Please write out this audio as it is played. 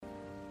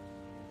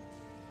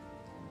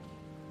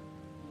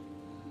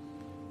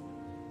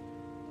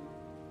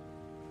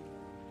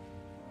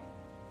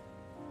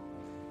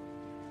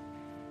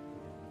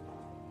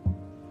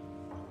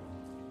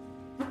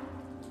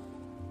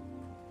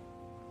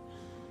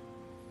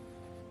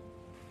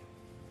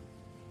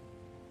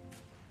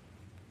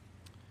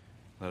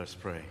Let us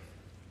pray.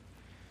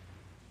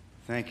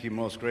 Thank you,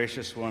 most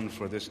gracious one,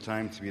 for this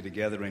time to be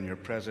together in your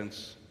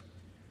presence,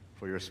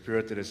 for your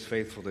Spirit that is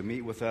faithful to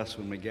meet with us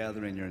when we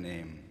gather in your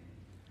name.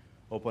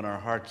 Open our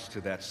hearts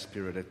to that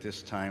Spirit at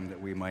this time that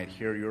we might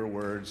hear your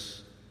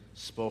words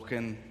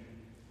spoken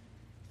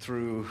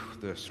through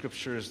the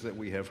scriptures that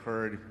we have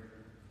heard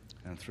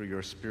and through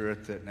your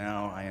Spirit that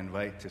now I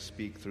invite to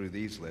speak through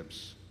these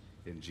lips.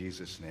 In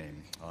Jesus'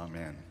 name,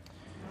 amen.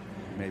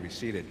 You may be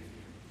seated.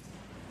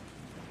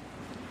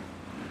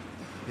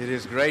 It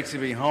is great to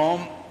be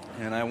home,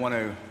 and I want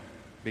to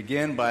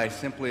begin by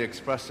simply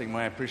expressing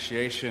my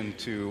appreciation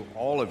to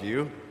all of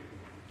you,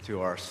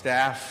 to our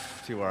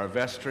staff, to our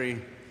vestry,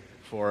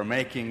 for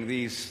making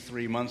these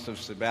 3 months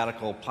of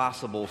sabbatical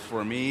possible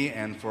for me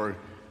and for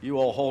you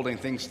all holding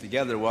things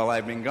together while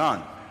I've been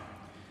gone.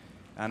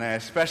 And I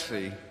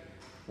especially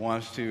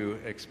want to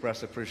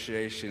express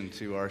appreciation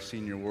to our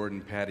senior warden,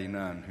 Patty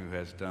Nunn, who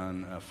has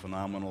done a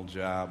phenomenal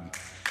job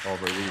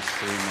over these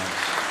 3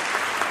 months.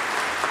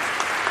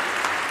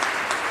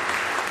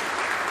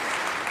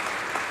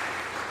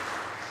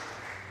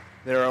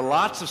 There are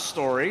lots of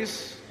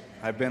stories.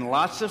 I've been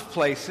lots of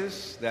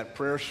places. That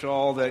prayer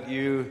shawl that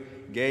you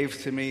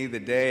gave to me the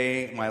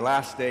day, my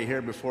last day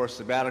here before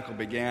sabbatical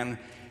began,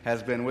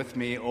 has been with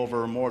me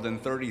over more than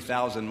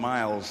 30,000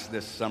 miles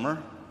this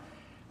summer.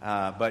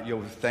 But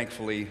you'll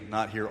thankfully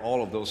not hear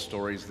all of those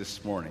stories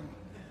this morning.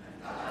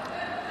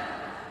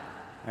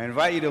 I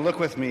invite you to look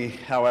with me,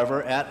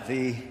 however, at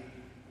the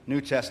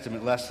New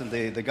Testament lesson,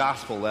 the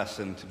gospel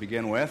lesson to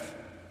begin with.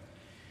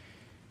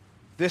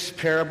 This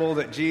parable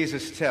that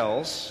Jesus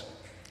tells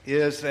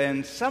is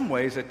in some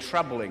ways a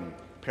troubling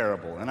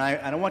parable. And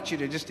I want you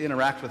to just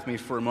interact with me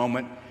for a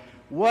moment.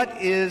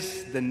 What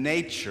is the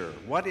nature,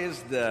 what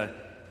is the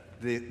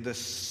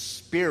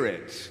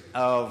spirit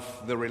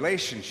of the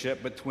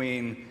relationship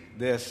between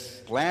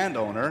this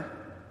landowner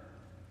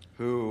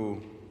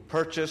who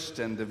purchased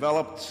and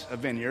developed a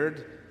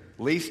vineyard,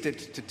 leased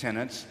it to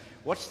tenants?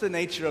 What's the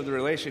nature of the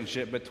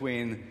relationship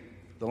between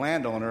the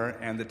landowner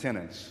and the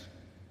tenants?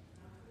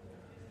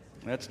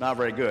 That's not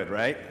very good,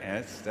 right?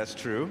 That's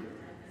true.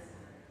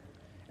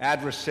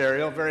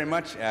 Adversarial, very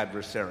much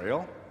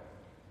adversarial.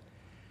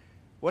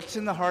 What's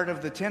in the heart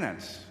of the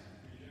tenants?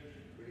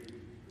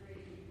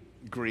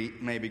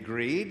 Greed, maybe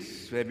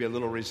a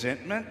little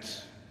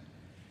resentment.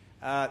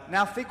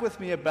 Now think with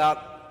me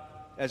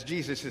about, as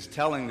Jesus is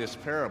telling this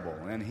parable,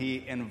 and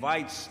he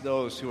invites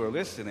those who are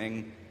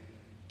listening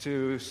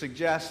to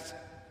suggest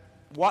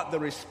what the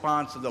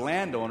response of the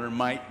landowner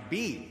might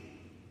be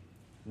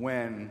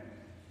when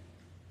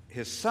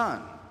his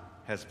son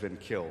has been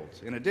killed,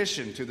 in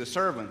addition to the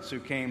servants who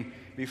came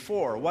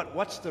before.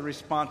 What's the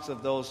response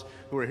of those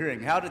who are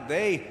hearing? How did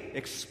they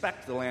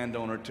expect the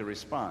landowner to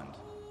respond?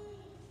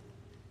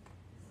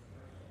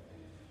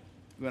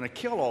 I'm going to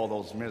kill all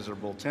those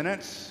miserable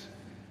tenants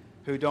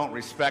who don't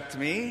respect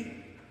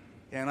me,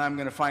 and I'm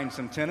going to find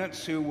some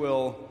tenants who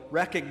will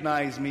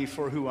recognize me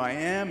for who I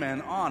am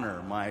and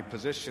honor my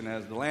position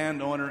as the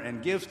landowner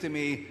and give to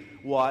me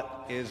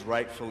what is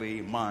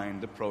rightfully mine,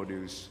 the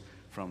produce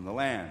from the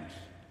land.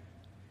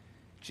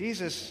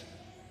 Jesus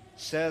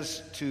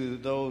says to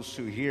those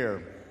who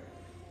hear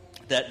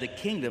that the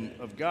kingdom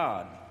of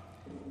God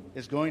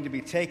is going to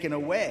be taken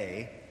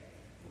away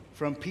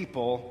from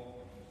people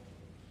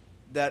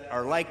that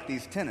are like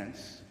these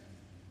tenants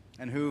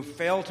and who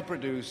fail to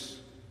produce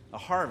a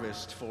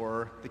harvest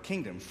for the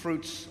kingdom,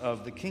 fruits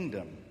of the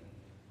kingdom.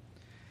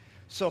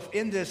 So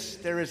in this,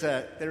 there is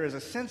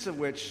a sense of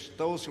which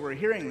those who are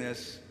hearing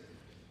this,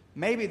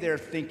 maybe they're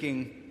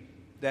thinking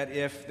that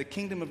if the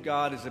kingdom of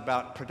God is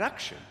about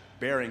production,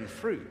 bearing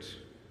fruit,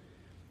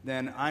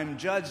 then I'm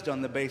judged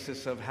on the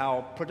basis of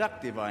how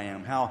productive I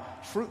am, how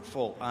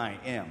fruitful I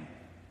am.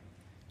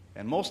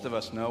 And most of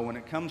us know when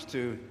it comes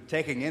to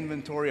taking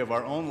inventory of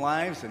our own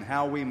lives and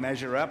how we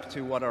measure up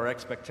to what our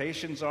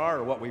expectations are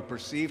or what we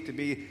perceive to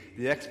be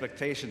the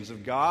expectations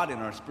of God in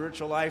our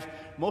spiritual life,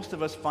 most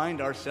of us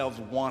find ourselves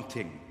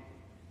wanting,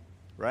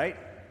 right?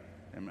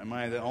 Am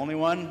I the only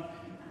one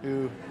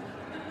who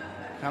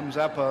comes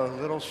up a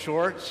little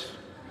short?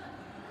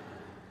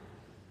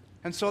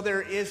 And so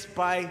there is,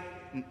 by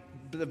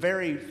the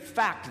very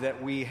fact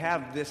that we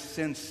have this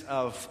sense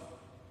of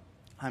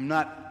I'm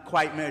not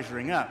quite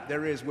measuring up,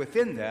 there is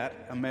within that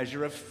a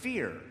measure of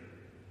fear.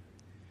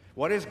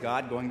 What is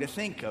God going to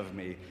think of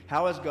me?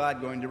 How is God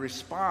going to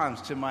respond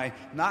to my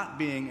not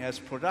being as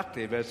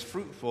productive, as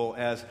fruitful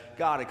as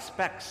God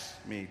expects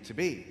me to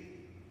be?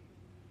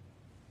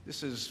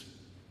 This is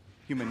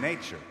human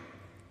nature.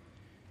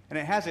 And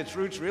it has its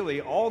roots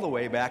really all the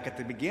way back at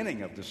the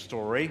beginning of the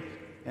story.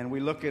 And we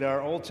look at our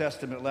Old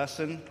Testament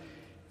lesson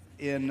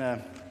in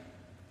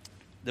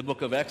the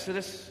book of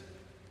Exodus.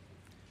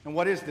 And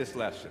what is this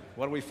lesson?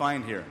 What do we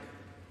find here?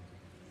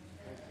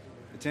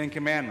 The Ten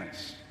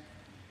Commandments.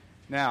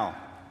 Now,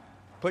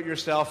 put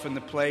yourself in the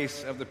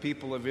place of the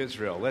people of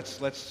Israel.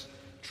 Let's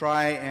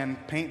try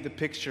and paint the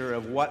picture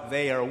of what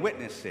they are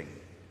witnessing.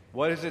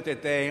 What is it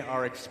that they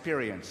are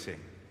experiencing?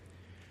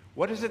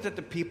 What is it that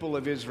the people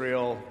of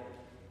Israel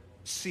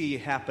see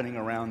happening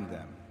around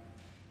them.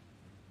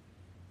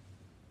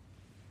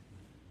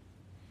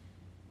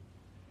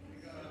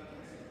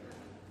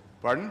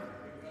 Pardon?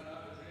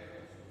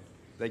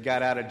 They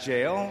got out of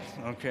jail,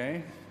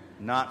 okay.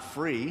 Not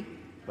free,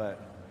 but...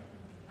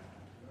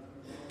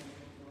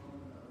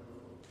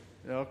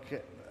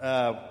 Okay.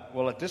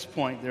 Well, at this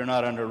point, they're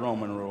not under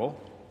Roman rule.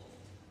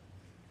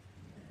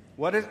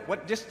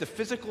 Just the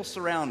physical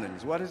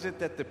surroundings, what is it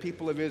that the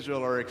people of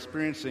Israel are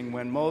experiencing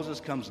when Moses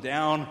comes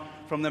down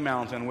from the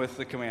mountain with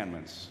the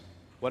commandments?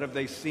 What have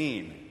they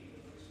seen?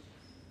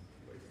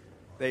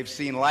 They've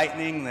seen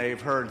lightning,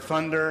 they've heard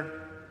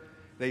thunder,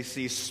 they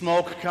see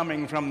smoke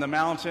coming from the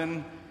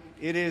mountain.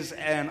 It is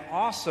an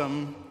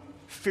awesome,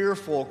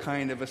 fearful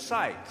kind of a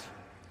sight.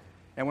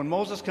 And when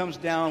Moses comes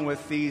down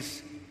with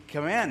these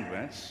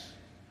commandments,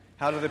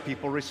 how do the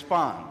people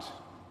respond?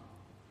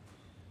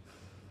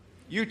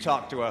 You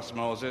talk to us,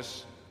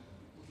 Moses.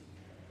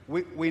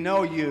 We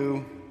know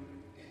you.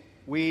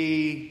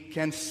 We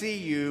can see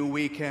you.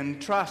 We can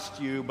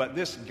trust you. But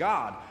this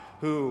God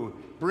who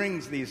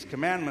brings these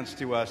commandments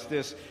to us,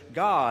 this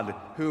God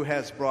who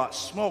has brought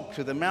smoke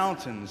to the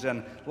mountains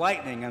and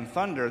lightning and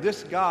thunder,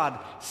 this God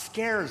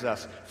scares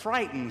us,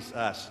 frightens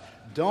us.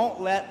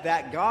 Don't let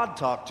that God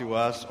talk to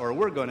us or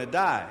we're going to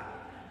die.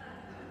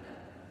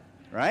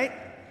 Right?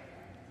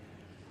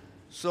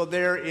 So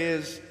there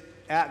is,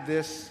 at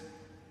this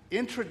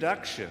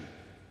introduction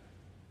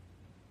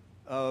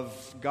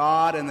of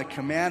God and the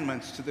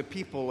commandments to the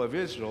people of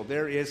Israel,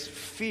 there is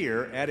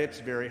fear at its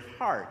very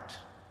heart.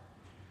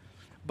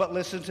 But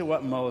listen to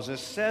what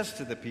Moses says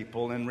to the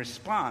people in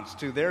response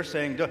to their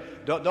saying,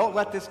 don't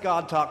let this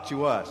God talk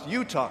to us.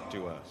 You talk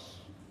to us.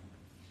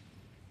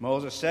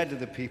 Moses said to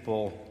the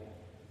people,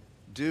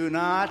 do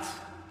not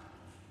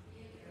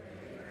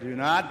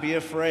be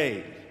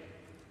afraid.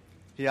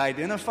 He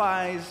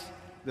identifies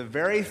the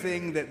very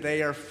thing that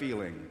they are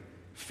feeling,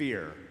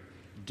 fear.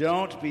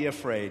 Don't be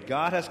afraid.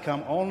 God has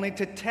come only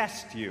to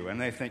test you.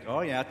 And they think,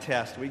 oh yeah,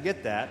 test, we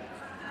get that.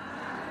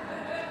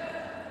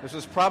 This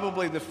is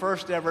probably the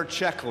first ever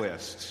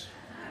checklist.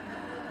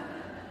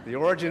 The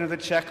origin of the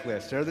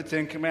checklist. There are the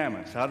 10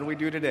 Commandments. How do we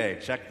do today?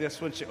 Check this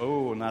one.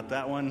 Oh, not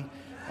that one.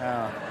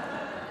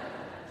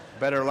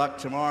 Better luck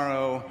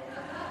tomorrow.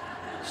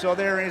 So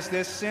there is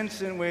this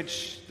sense in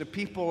which the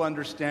people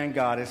understand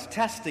God is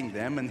testing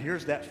them, and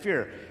here's that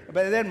fear.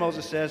 But then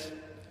Moses says,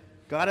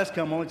 God has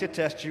come only to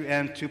test you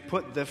and to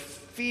put the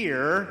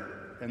fear,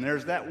 and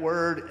there's that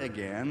word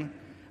again,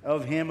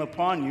 of him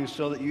upon you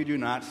so that you do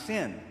not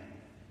sin.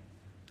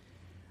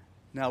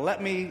 Now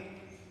let me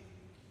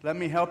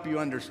help you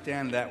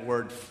understand that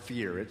word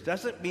fear. It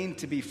doesn't mean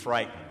to be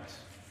frightened.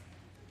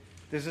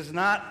 This is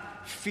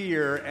not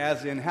fear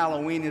as in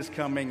Halloween is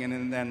coming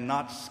and then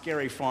Not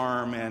Scary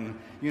Farm and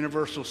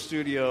Universal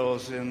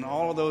Studios and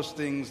all of those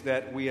things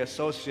that we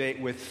associate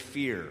with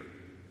fear.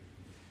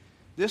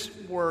 This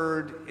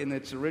word in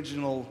its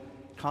original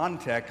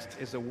context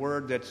is a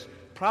word that's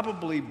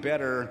probably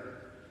better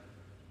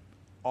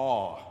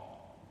awe.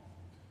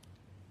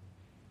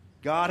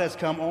 God has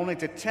come only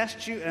to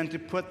test you and to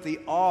put the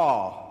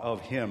awe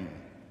of him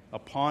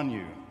upon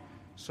you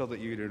so that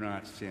you do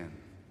not sin.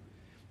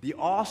 The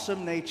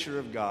awesome nature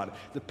of God,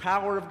 the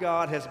power of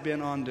God has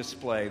been on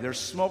display. There's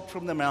smoke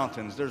from the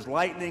mountains. There's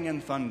lightning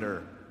and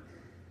thunder.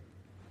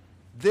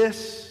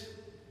 This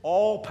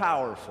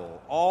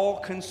all-powerful,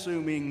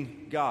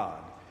 all-consuming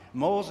God,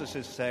 Moses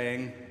is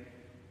saying,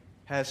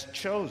 has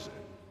chosen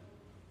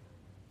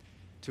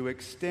to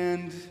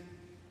extend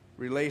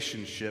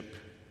relationship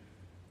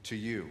to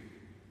you.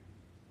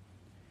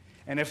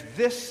 And if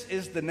this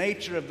is the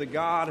nature of the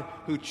God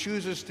who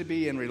chooses to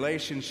be in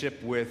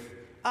relationship with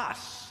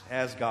us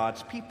as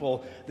God's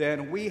people,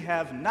 then we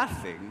have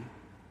nothing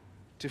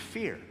to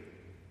fear.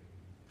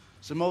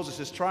 So Moses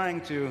is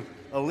trying to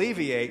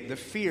alleviate the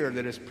fear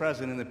that is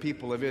present in the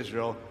people of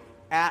Israel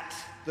at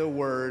the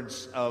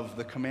words of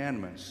the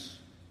commandments.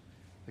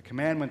 The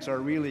commandments are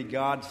really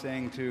God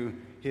saying to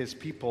his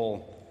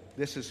people,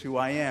 this is who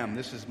I am,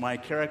 this is my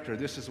character,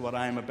 this is what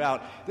I am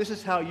about, this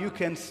is how you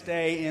can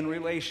stay in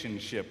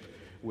relationship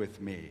with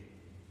me.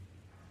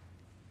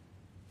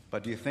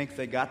 But do you think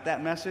they got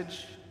that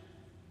message?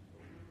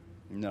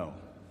 No.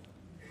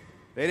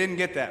 They didn't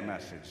get that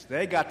message.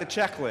 They got the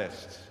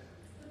checklist.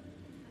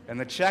 And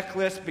the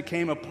checklist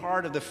became a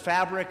part of the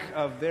fabric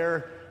of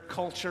their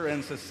culture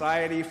and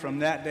society from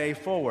that day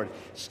forward.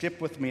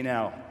 Skip with me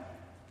now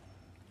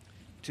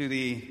to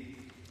the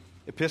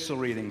epistle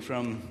reading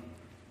from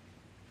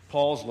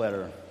Paul's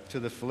letter to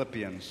the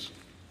Philippians.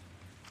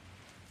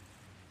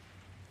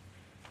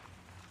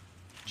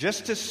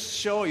 Just to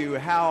show you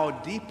how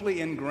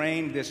deeply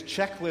ingrained this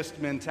checklist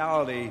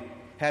mentality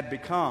had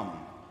become,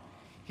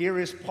 here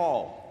is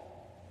Paul.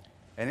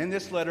 And in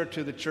this letter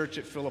to the church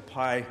at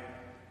Philippi,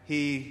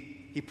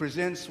 he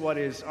presents what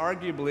is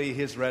arguably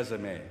his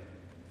resume.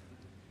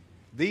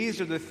 These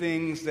are the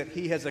things that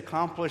he has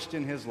accomplished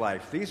in his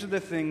life. These are the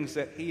things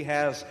that he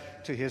has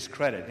to his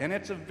credit. And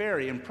it's a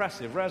very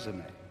impressive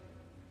resume.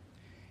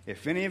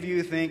 If any of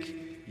you think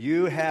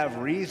you have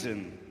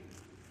reason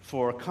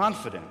for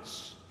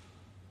confidence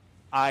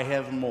I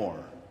have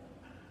more.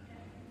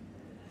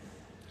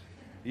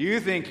 You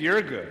think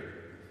you're good.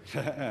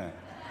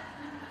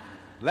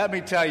 Let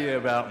me tell you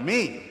about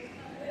me.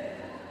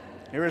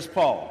 Here is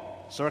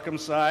Paul,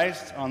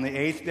 circumcised on the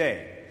 8th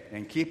day,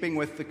 in keeping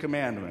with the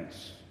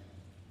commandments,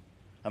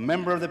 a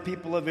member of the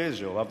people of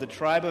Israel, of the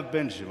tribe of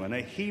Benjamin,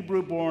 a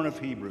Hebrew born of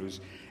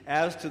Hebrews,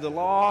 as to the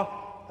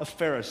law, a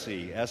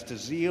Pharisee, as to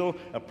zeal,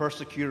 a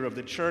persecutor of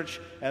the church,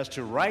 as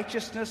to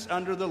righteousness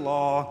under the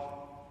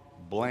law,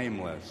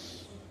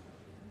 blameless.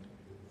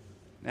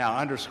 Now,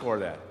 underscore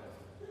that.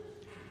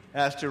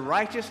 As to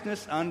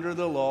righteousness under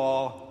the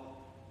law,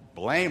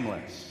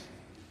 blameless.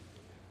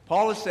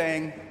 Paul is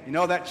saying, you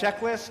know that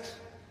checklist?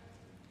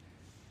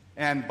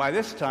 And by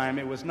this time,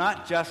 it was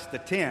not just the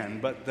 10,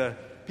 but the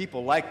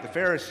people like the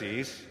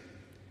Pharisees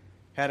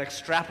had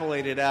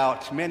extrapolated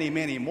out many,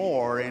 many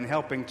more in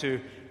helping to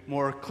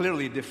more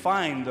clearly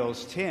define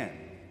those 10.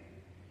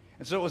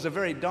 And so it was a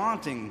very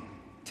daunting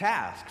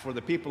task for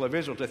the people of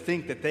Israel to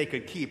think that they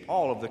could keep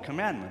all of the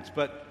commandments.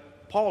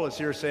 But Paul is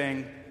here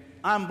saying,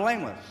 I'm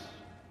blameless.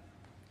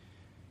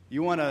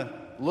 You want to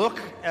look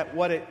at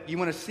you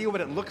want to see what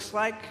it looks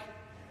like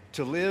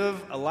to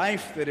live a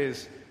life that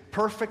is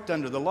perfect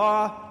under the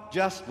law?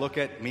 Just look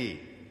at me.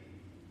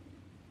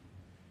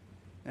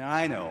 Now,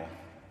 I know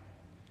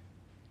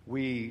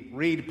we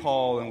read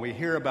Paul and we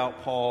hear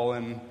about Paul,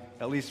 and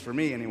at least for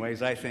me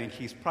anyways, I think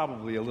he's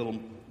probably a little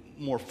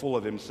more full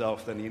of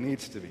himself than he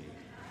needs to be.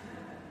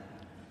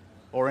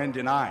 Or in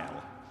denial,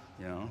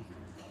 you know.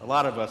 A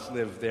lot of us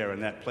live there in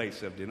that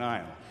place of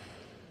denial.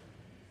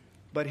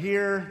 But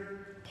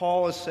here,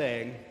 Paul is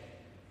saying,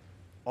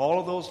 all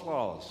of those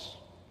laws,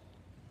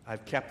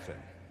 I've kept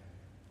them.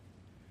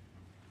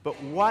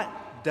 But what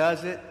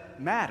does it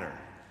matter?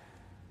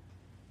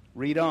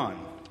 Read on.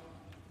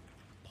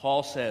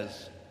 Paul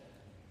says,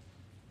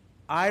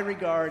 I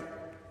regard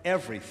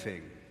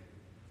everything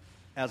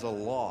as a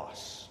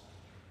loss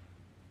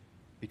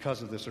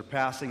because of the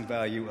surpassing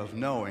value of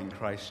knowing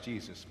Christ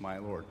Jesus, my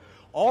Lord.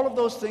 All of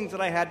those things that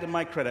I had to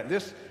my credit,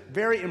 this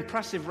very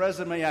impressive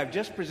resume I've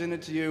just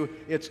presented to you,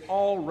 it's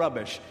all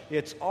rubbish.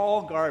 It's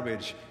all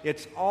garbage.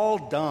 It's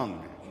all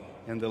dung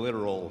in the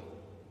literal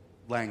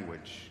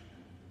language.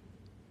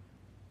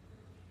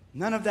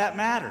 None of that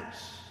matters.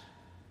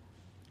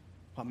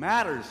 What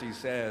matters, he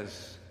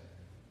says,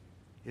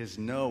 is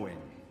knowing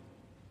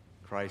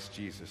Christ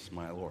Jesus,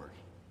 my Lord.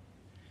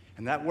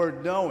 And that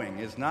word knowing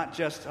is not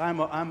just,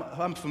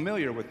 I'm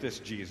familiar with this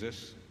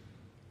Jesus.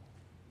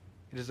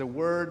 It is a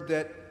word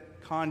that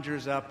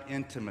conjures up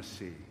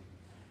intimacy.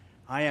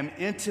 I am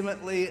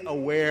intimately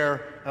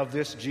aware of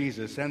this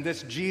Jesus, and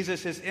this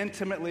Jesus is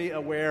intimately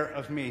aware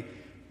of me.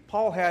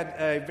 Paul had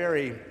a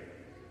very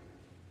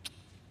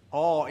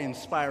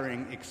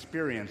awe-inspiring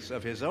experience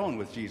of his own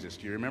with Jesus.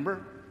 Do you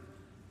remember?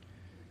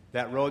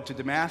 That road to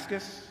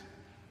Damascus.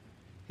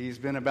 He's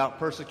been about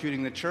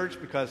persecuting the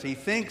church because he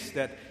thinks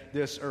that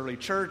this early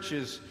church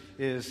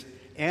is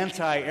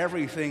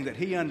anti-everything that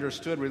he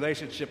understood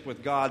relationship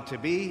with God to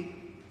be,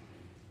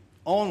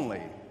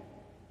 only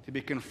to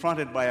be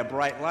confronted by a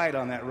bright light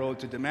on that road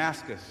to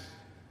Damascus.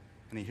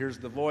 And he hears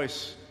the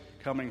voice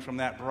coming from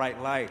that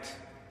bright light,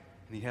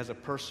 and he has a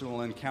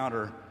personal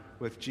encounter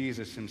with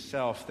Jesus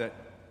himself that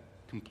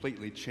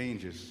completely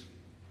changes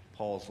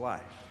Paul's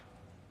life.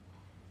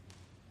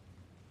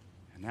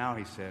 And now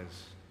he says,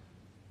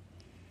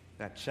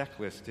 that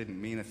checklist didn't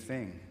mean a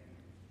thing.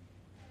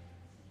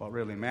 What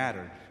really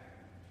mattered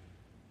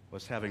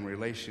was having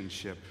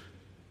relationship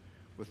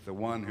with the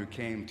one who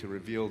came to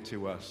reveal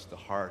to us the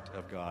heart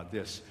of God,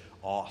 this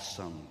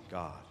awesome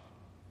God.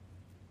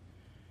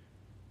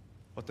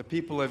 What the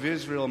people of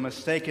Israel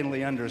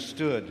mistakenly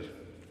understood,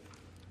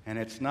 and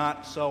it's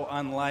not so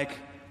unlike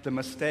the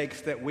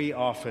mistakes that we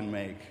often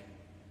make.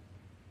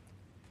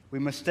 We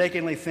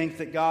mistakenly think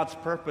that God's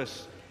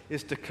purpose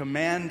is to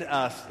command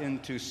us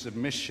into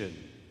submission.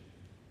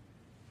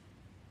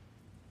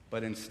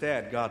 But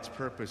instead, God's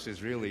purpose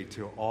is really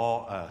to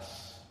awe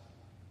us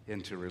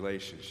into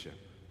relationship.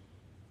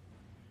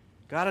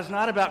 God is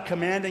not about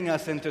commanding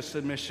us into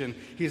submission.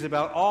 He's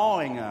about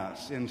awing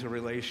us into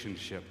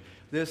relationship.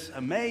 This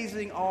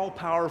amazing,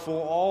 all-powerful,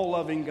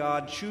 all-loving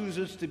God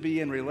chooses to be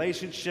in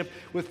relationship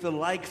with the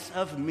likes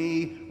of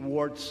me,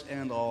 warts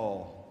and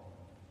all.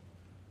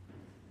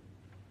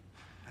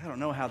 I don't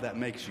know how that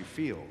makes you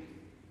feel,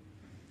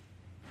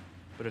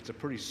 but it's a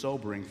pretty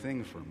sobering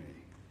thing for me.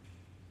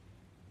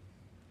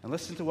 And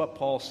listen to what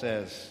Paul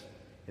says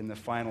in the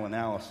final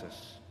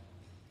analysis.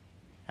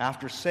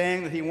 After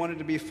saying that he wanted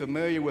to be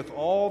familiar with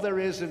all there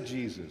is of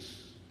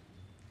Jesus,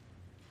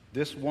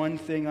 this one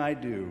thing I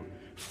do,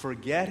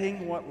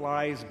 forgetting what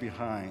lies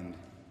behind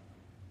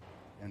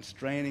and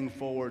straining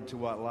forward to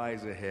what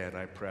lies ahead,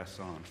 I press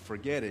on,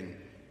 forgetting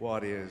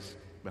what is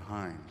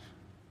behind.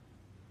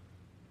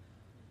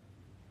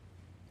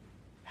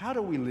 How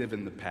do we live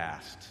in the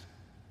past?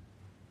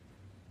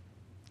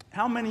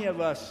 How many of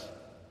us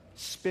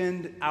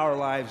spend our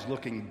lives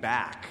looking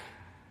back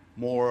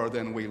more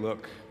than we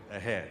look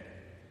ahead?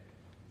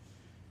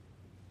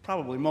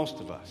 Probably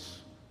most of us.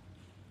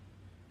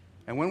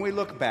 And when we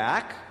look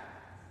back,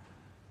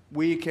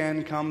 we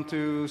can come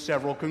to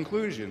several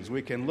conclusions.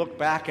 We can look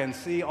back and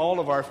see all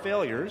of our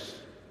failures,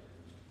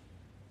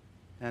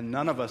 and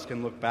none of us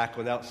can look back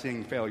without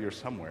seeing failure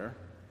somewhere.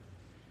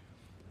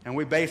 And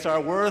we base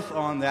our worth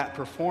on that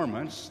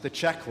performance, the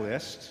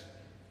checklist.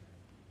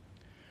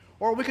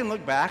 Or we can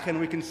look back and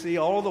we can see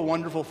all the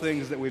wonderful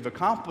things that we've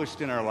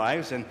accomplished in our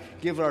lives and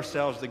give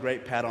ourselves the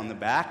great pat on the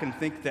back and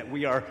think that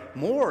we are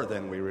more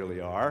than we really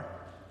are.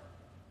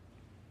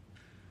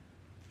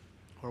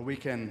 Or we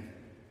can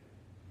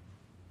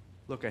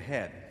look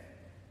ahead,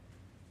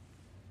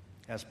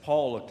 as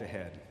Paul looked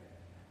ahead.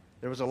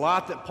 There was a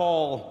lot that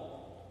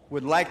Paul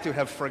would like to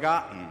have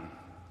forgotten,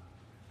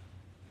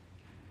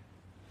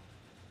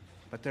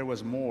 but there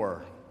was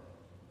more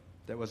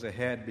that was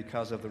ahead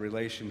because of the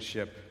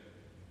relationship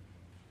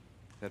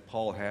that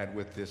Paul had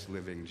with this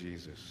living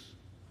Jesus.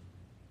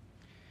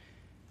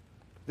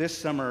 This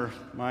summer,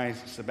 my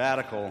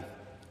sabbatical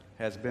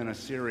has been a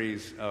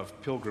series of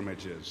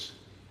pilgrimages.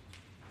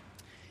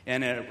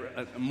 And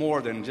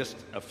more than just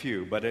a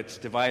few, but it's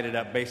divided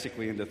up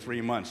basically into 3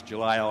 months,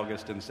 July,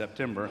 August, and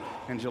September.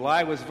 And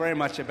July was very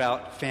much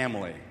about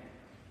family.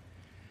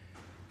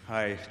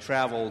 I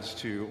traveled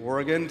to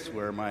Oregon,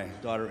 where my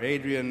daughter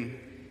Adrian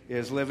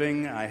is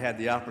living. I had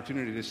the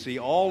opportunity to see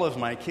all of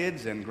my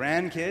kids and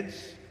grandkids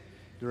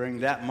during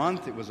that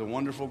month. It was a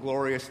wonderful,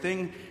 glorious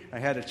thing. I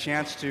had a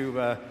chance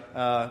to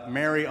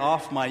marry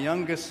off my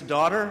youngest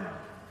daughter.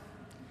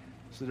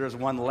 So there's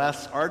one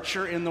less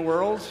Archer in the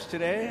world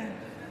today.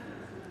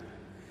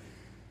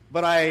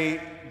 But I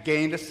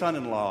gained a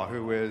son-in-law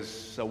who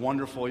is a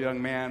wonderful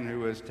young man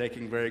who is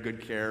taking very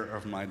good care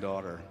of my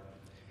daughter.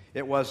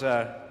 It was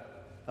a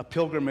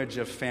pilgrimage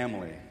of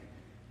family.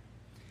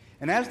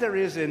 And as there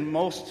is in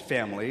most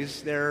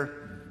families, there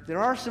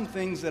are some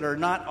things that are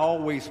not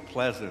always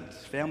pleasant.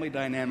 Family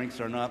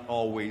dynamics are not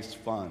always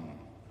fun.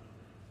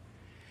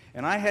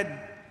 And I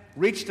had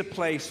reached a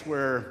place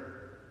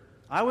where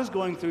I was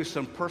going through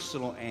some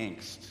personal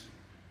angst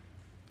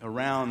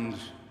around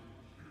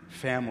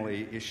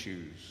family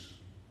issues.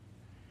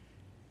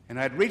 And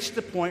I'd reached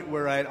the point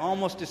where I'd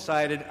almost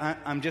decided,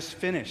 I'm just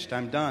finished.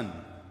 I'm done.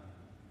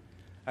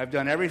 I've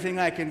done everything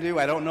I can do.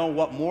 I don't know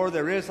what more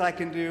there is I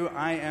can do.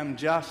 I am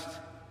just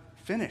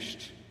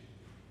finished.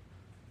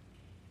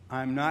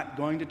 I'm not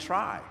going to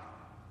try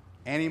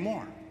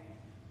anymore.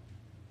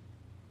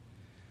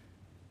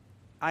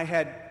 I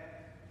had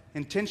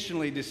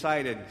intentionally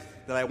decided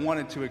that I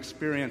wanted to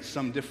experience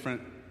some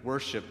different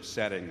worship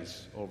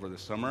settings over the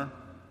summer.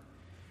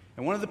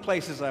 And one of the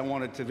places I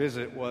wanted to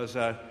visit was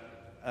a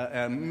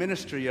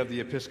ministry of the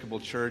Episcopal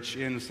Church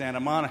in Santa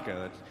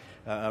Monica,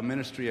 a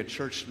ministry, a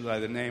church by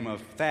the name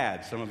of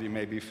THADS. Some of you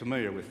may be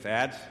familiar with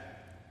THADS.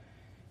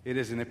 It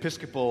is an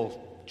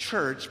Episcopal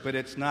church, but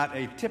it's not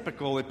a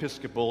typical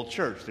Episcopal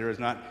church. There is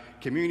not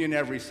communion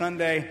every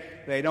Sunday.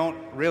 They don't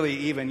really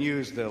even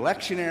use the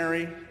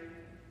lectionary.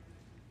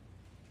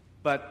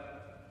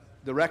 But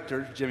the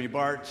rector, Jimmy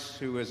Bartz,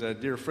 who is a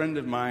dear friend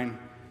of mine,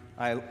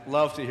 I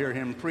love to hear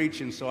him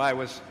preach, and so I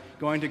was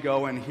going to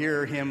go and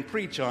hear him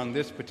preach on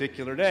this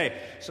particular day.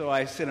 So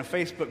I sent a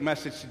Facebook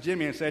message to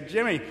Jimmy and said,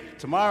 Jimmy,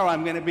 tomorrow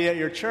I'm going to be at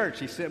your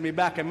church. He sent me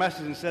back a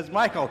message and says,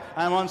 Michael,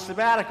 I'm on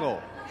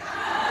sabbatical.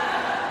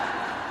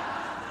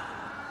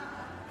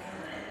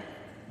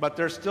 But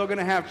they're still going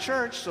to have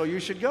church, so you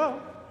should go.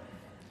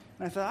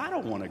 And I thought, I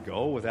don't want to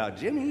go without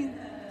Jimmy.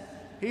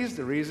 He's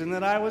the reason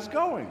that I was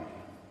going.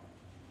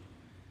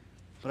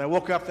 But I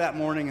woke up that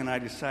morning and I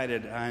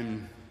decided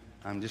I'm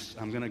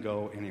going to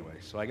go anyway.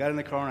 So I got in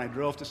the car and I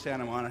drove to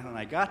Santa Monica and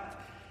I got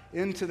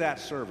into that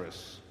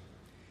service.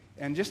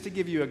 And just to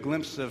give you a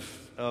glimpse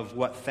of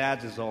what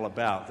THADS is all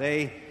about,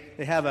 they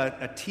have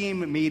a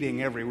team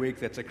meeting every week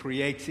that's a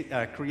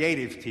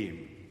creative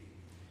team.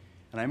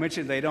 And I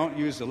mentioned they don't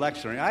use the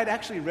lectionary. I'd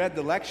actually read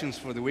the lections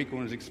for the week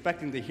when I was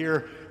expecting to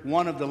hear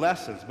one of the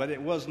lessons, but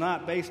it was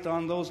not based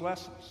on those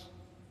lessons.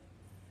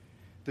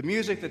 The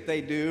music that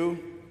they do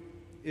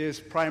is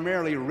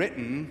primarily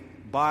written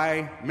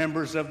by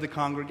members of the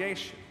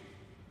congregation.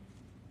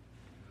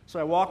 So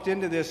I walked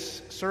into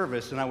this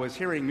service and I was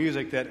hearing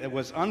music that it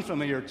was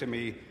unfamiliar to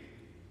me,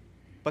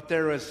 but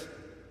there was,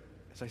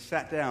 as I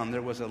sat down,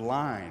 there was a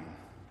line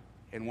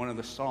in one of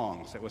the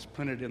songs that was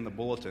printed in the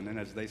bulletin, and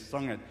as they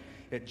sung it,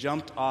 it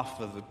jumped off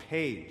of the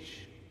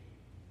page.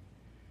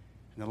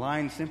 And the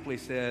line simply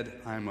said,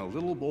 I'm a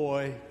little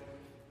boy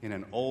in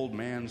an old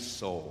man's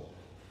soul.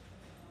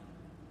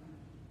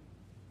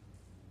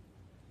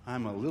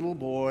 I'm a little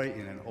boy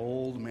in an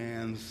old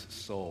man's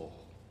soul.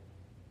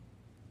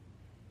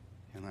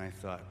 And I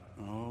thought,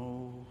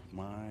 oh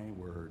my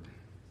word.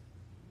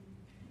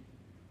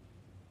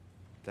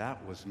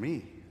 That was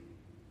me.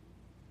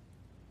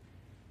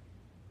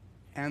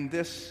 And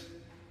this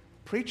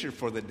preacher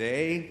for the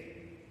day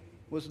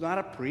was not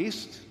a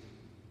priest.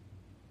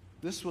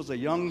 This was a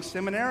young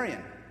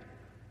seminarian.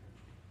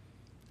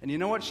 And you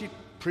know what she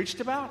preached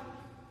about?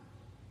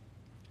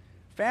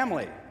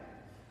 Family.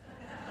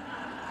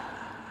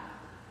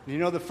 You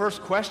know the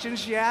first question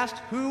she asked?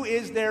 Who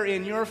is there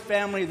in your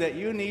family that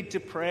you need to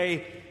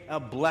pray a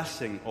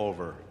blessing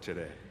over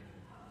today?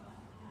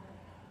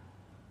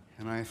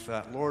 And I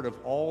thought, Lord, of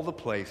all the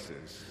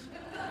places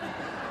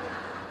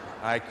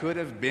I could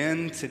have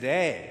been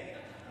today,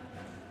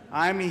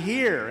 I'm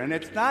here, and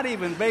it's not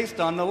even based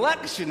on the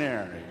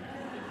lectionary.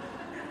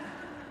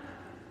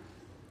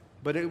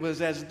 But it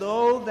was as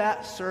though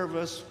that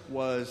service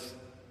was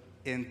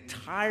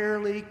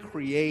entirely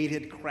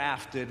created,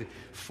 crafted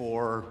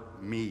for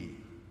me.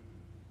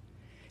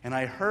 And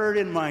I heard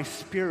in my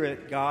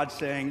spirit God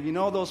saying, you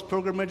know those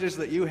pilgrimages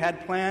that you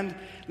had planned?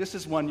 This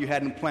is one you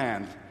hadn't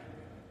planned,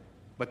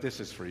 but this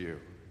is for you.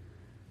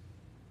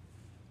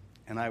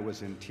 And I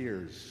was in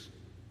tears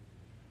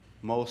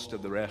most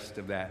of the rest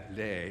of that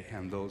day,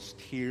 and those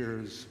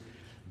tears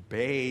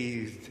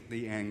bathed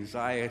the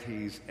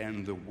anxieties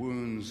and the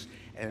wounds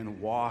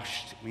and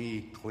washed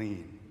me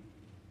clean.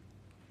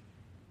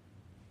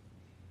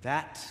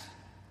 That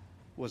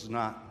was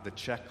not the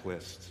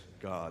checklist,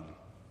 God.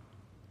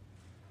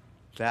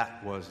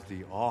 That was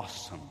the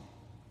awesome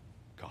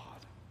God.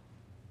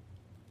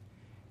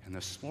 And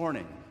this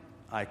morning,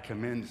 I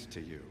commend to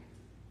you.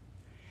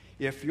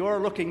 If you're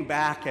looking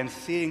back and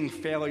seeing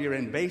failure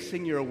and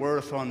basing your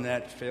worth on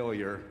that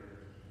failure,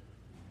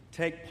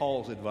 take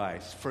Paul's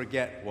advice.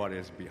 Forget what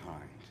is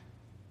behind.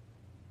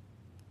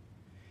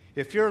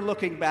 If you're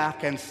looking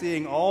back and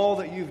seeing all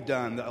that you've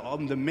done,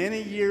 the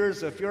many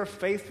years of your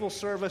faithful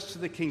service to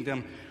the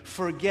kingdom,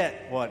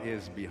 forget what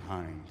is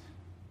behind.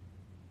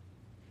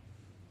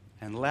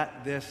 And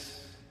let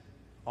this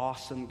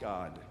awesome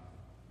God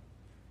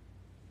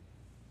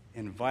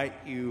invite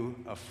you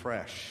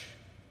afresh,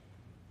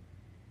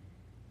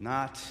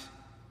 not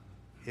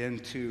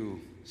into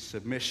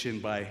submission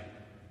by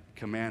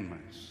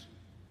commandments,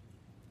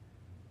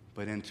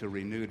 but into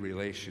renewed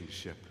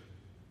relationship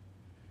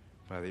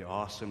by the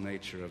awesome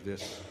nature of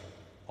this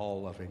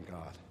all-loving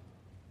God.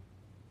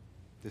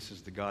 This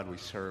is the God we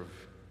serve,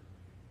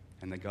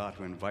 and the God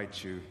who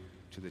invites you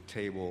to the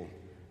table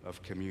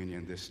of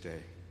communion this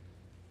day.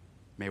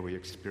 May we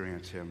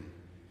experience him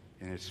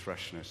in his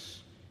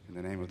freshness. In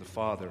the name of the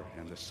Father,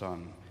 and the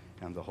Son,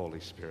 and the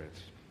Holy Spirit.